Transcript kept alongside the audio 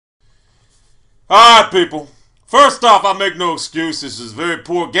Alright, people. First off, I make no excuses. This is very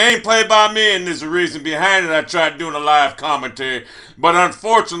poor gameplay by me, and there's a reason behind it. I tried doing a live commentary, but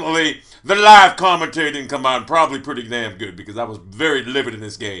unfortunately, the live commentary didn't come out probably pretty damn good because I was very livid in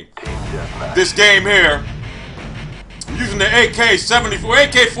this game. This game here, I'm using the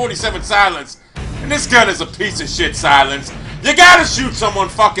AK-47 silence, and this gun is a piece of shit silence. You gotta shoot someone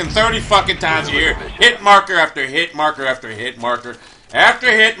fucking 30 fucking times a year. Hit marker after hit marker after hit marker.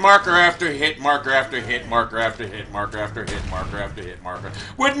 After hit marker after hit marker after hit marker after hit marker after hit marker after hit marker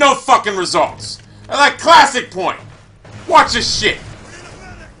with no fucking results. Like classic point. Watch this shit.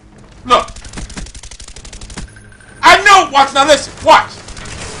 Look. I know. Watch now. Listen. Watch.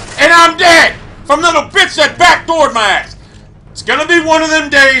 And I'm dead from the little bitch that backdoored my ass. It's gonna be one of them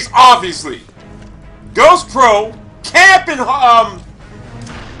days, obviously. Ghost Pro camping.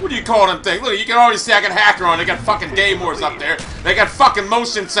 What do you call them things? Look, you can already see I got hacker on. They got fucking game wars up there. They got fucking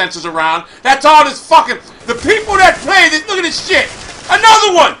motion sensors around. That's all this fucking... The people that play this... Look at this shit.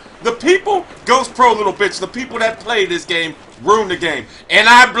 Another one. The people... Ghost Pro, little bitch. The people that play this game ruined the game. And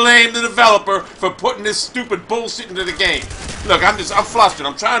I blame the developer for putting this stupid bullshit into the game. Look, I'm flustered.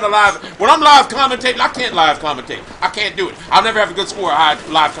 I'm trying to live... When I'm live commentating, I can't live commentate. I can't do it. I'll never have a good score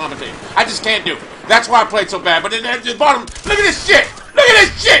live commentating. I just can't do it. That's why I played so bad. But then at the bottom... Look at this shit. Look at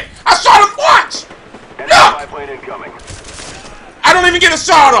this shit! I shot him once! Look! I don't even get a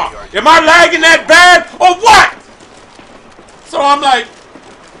shot off. Am I lagging that bad or what? So I'm like,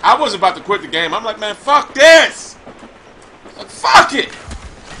 I was about to quit the game. I'm like, man, fuck this. Like, fuck it.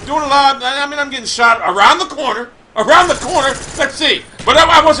 Doing a lot. I mean, I'm getting shot around the corner. Around the corner. Let's see. But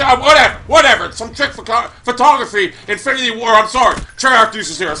I wasn't. Whatever. Some trick photography. Infinity War. I'm sorry. Treyarch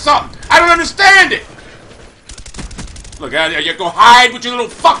uses here or something. I don't understand it. Look out there, you go hide with your little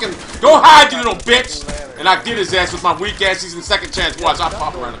fucking... Go hide, you little bitch! And I get his ass with my weak ass. He's in second chance. Watch, I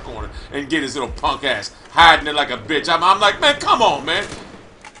pop around the corner and get his little punk ass. Hiding it like a bitch. I'm like, man, come on, man.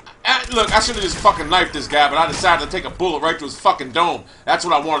 Look, I should have just fucking knifed this guy, but I decided to take a bullet right to his fucking dome. That's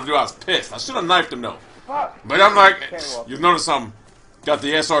what I wanted to do. I was pissed. I should have knifed him, though. But I'm like, you notice something. Got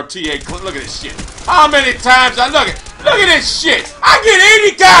the SRTA. Look at this shit. How many times I look at this shit. I get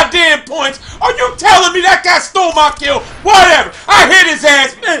 80 goddamn points. Are you telling me that guy stole my kill? Whatever. I hit his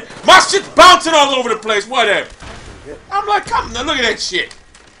ass. Man, my shit's bouncing all over the place. Whatever. I'm like, come on, look at that shit.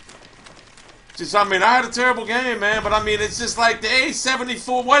 Just, I mean, I had a terrible game, man. But I mean, it's just like the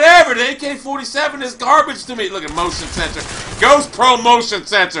A74, whatever. The AK-47 is garbage to me. Look at motion sensor. Ghost Pro motion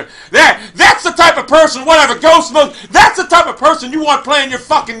sensor. That's the type of person, whatever, Ghost Mode. That's the type of person you want playing your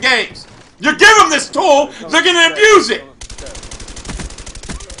fucking games. You give them this tool, they're going to abuse it.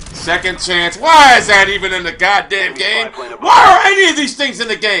 Second chance. Why is that even in the goddamn game? Why are any of these things in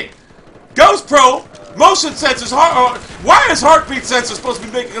the game? Ghost Pro, motion sensors, why is heartbeat sensor supposed to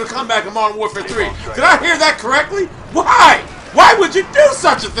be making a comeback in Modern Warfare 3? Did I hear that correctly? Why? Why would you do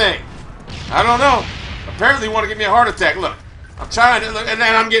such a thing? I don't know. Apparently you want to give me a heart attack. Look, I'm trying to, look, and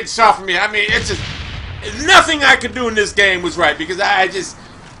then I'm getting shot from me. I mean, it's just, nothing I could do in this game was right because I just...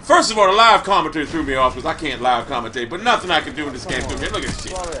 First of all, the live commentary threw me off because I can't live commentate, but nothing I can do in this game threw me. Look at this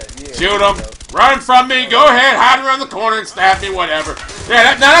shit. Shoot him. Run from me. Go ahead. Hide around the corner and stab me, whatever.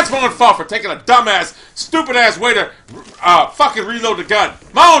 Yeah, now that's my own fault for taking a dumbass, stupid-ass way to fucking reload the gun.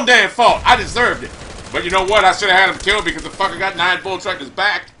 My own damn fault. I deserved it. But you know what? I should have had him killed because the fucker got 9 bullets right in his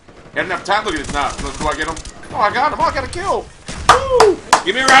back. Had enough time. Look at this now. Do I get him? Oh, I got him. Oh, I got a kill. Woo!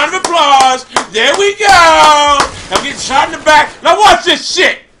 Give me a round of applause. There we go. I'm getting shot in the back. Now watch this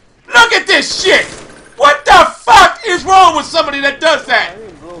shit. Look at this shit! What the fuck is wrong with somebody that does that?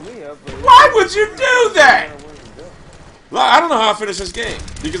 Why would you do that? I don't know how I finished this game.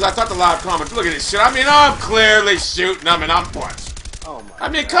 Because I thought the live comments, look at this shit. I mean, I'm clearly shooting. I mean, I'm punched. I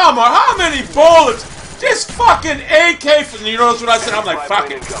mean, come on. How many bullets? This fucking AK, you notice what I said? I'm like, fuck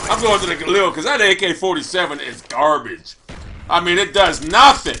it. I'm going to the Galil because that AK-47 is garbage. I mean, it does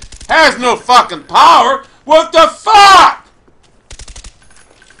nothing. Has no fucking power. What the fuck?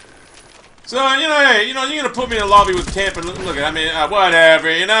 So, hey, you're going to put me in a lobby with camp and look at, I mean, whatever,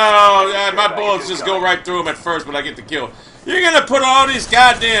 my bullets just go right through them at first, but I get the kill. You're going to put all these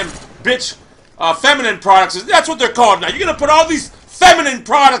goddamn bitch feminine products, that's what they're called now. You're going to put all these feminine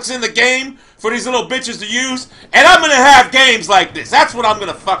products in the game for these little bitches to use, and I'm going to have games like this. That's what I'm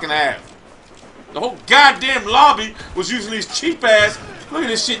going to fucking have. The whole goddamn lobby was using these cheap-ass... Look at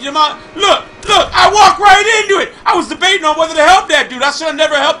this shit. Look, I walked right into it. I was debating on whether to help that dude. I should have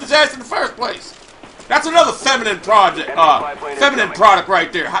never helped his ass in the first place. That's another feminine product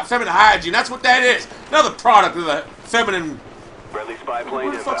right there. Feminine hygiene. That's what that is. Another product of the feminine Friendly spy plane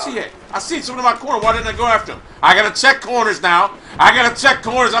Where the fuck's he inbound. at? I see someone in my corner. Why didn't I go after him? I gotta check corners now. I gotta check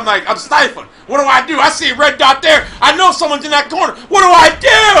corners. I'm like, I'm stifled. What do I do? I see a red dot there. I know someone's in that corner. What do I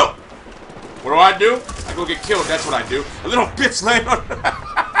do? What do I do? I go get killed. That's what I do. A little bitch laying on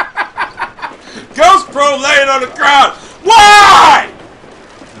Ghost Pro laying on the ground. Why?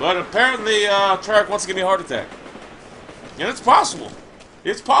 But apparently, Treyarch wants to give me a heart attack. And it's possible.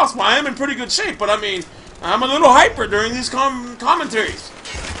 It's possible. I am in pretty good shape, but I mean, I'm a little hyper during these commentaries.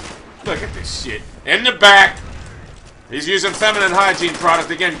 Look at this shit. In the back. He's using Feminine Hygiene product.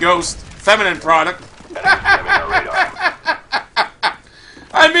 Again, Ghost. Feminine product.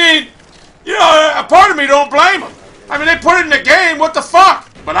 I mean, you know, a part of me don't blame him. I mean, they put it in the game. What the fuck?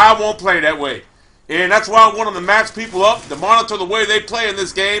 But I won't play that way. And that's why I want them to match people up, to monitor the way they play in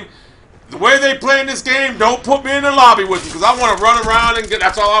this game. The way they play in this game, don't put me in the lobby with them, because I want to run around and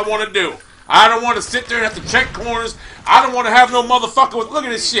that's all I want to do. I don't want to sit there and have to check corners. I don't want to have no motherfucker with, look at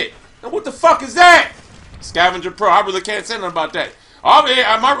this shit. Now what the fuck is that? Scavenger Pro, I really can't say nothing about that. I'm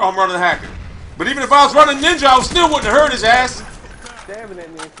running hacker. But even if I was running Ninja, I still wouldn't have hurt his ass.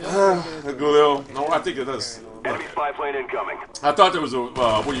 Galil. No, I think it does. Enemy spy plane incoming. I thought there was a,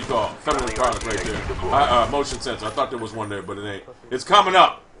 what do you call it? Feminine product right there. Motion sensor. I thought there was one there, but it ain't. It's coming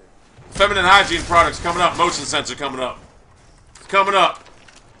up. Feminine Hygiene products coming up. Motion sensor coming up. It's coming up.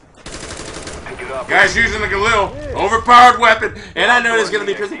 Guys using the Galil. Overpowered weapon. And I know there's going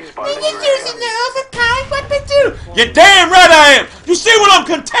to be people. You're using the overpowered weapon too. You're damn right I am. You see what I'm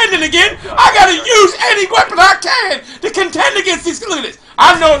contending against? I got to use any weapon I can to contend against these. Look at this.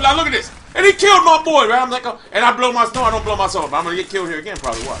 I know. Now look at this. And he killed my boy, right? I'm like, oh, and I blow my, no, I don't blow myself up. I'm going to get killed here again,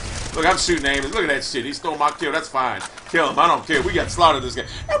 probably. What? Look, I'm shooting aim. Look at that shit. He stole my kill. That's fine. Kill him. I don't care. We got slaughtered this game.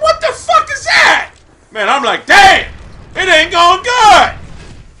 And what the fuck is that? Man, I'm like, damn. It ain't going good.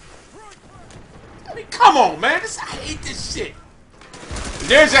 I mean, come on, man. I hate this shit. And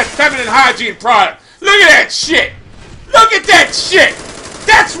there's that Feminine Hygiene product. Look at that shit. Look at that shit.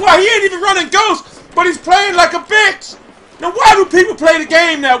 That's why he ain't even running Ghost, but he's playing like a bitch. Now, why do people play the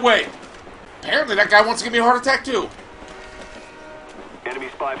game that way? Apparently, that guy wants to give me a heart attack, too. Enemy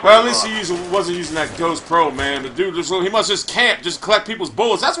spy plane. Well, at least he wasn't using that Ghost Pro, man. The dude, he must just camp, just collect people's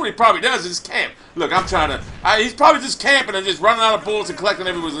bullets. That's what he probably does, is camp. Look, I'm trying to... he's probably just camping and just running out of bullets and collecting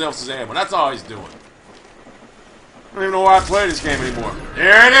everybody else's ammo. That's all he's doing. I don't even know why I play this game anymore.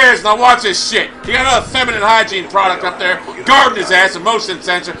 There it is. Now watch this shit. He got another Feminine Hygiene product up there, guarding his ass, a motion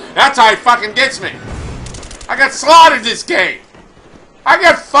sensor. That's how he fucking gets me. I got slaughtered this game. I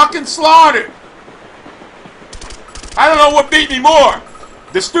got fucking slaughtered. I don't know what beat me more.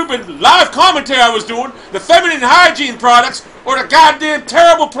 The stupid live commentary I was doing, the Feminine Hygiene products, or the goddamn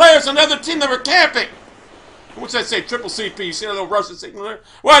terrible players on the other team that were camping. What's that say? Triple CP. You see that little Russian signal there?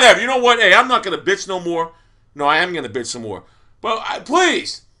 Whatever. You know what? Hey, I'm not going to bitch no more. No, I am going to bitch some more. But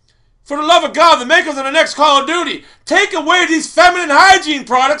please, for the love of God, the makers of the next Call of Duty, take away these Feminine Hygiene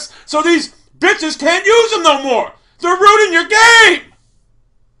products so these bitches can't use them no more. They're ruining your game.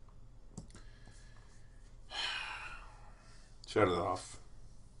 Shut it off.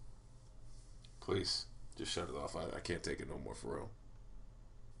 Please, just shut it off. I can't take it no more for real.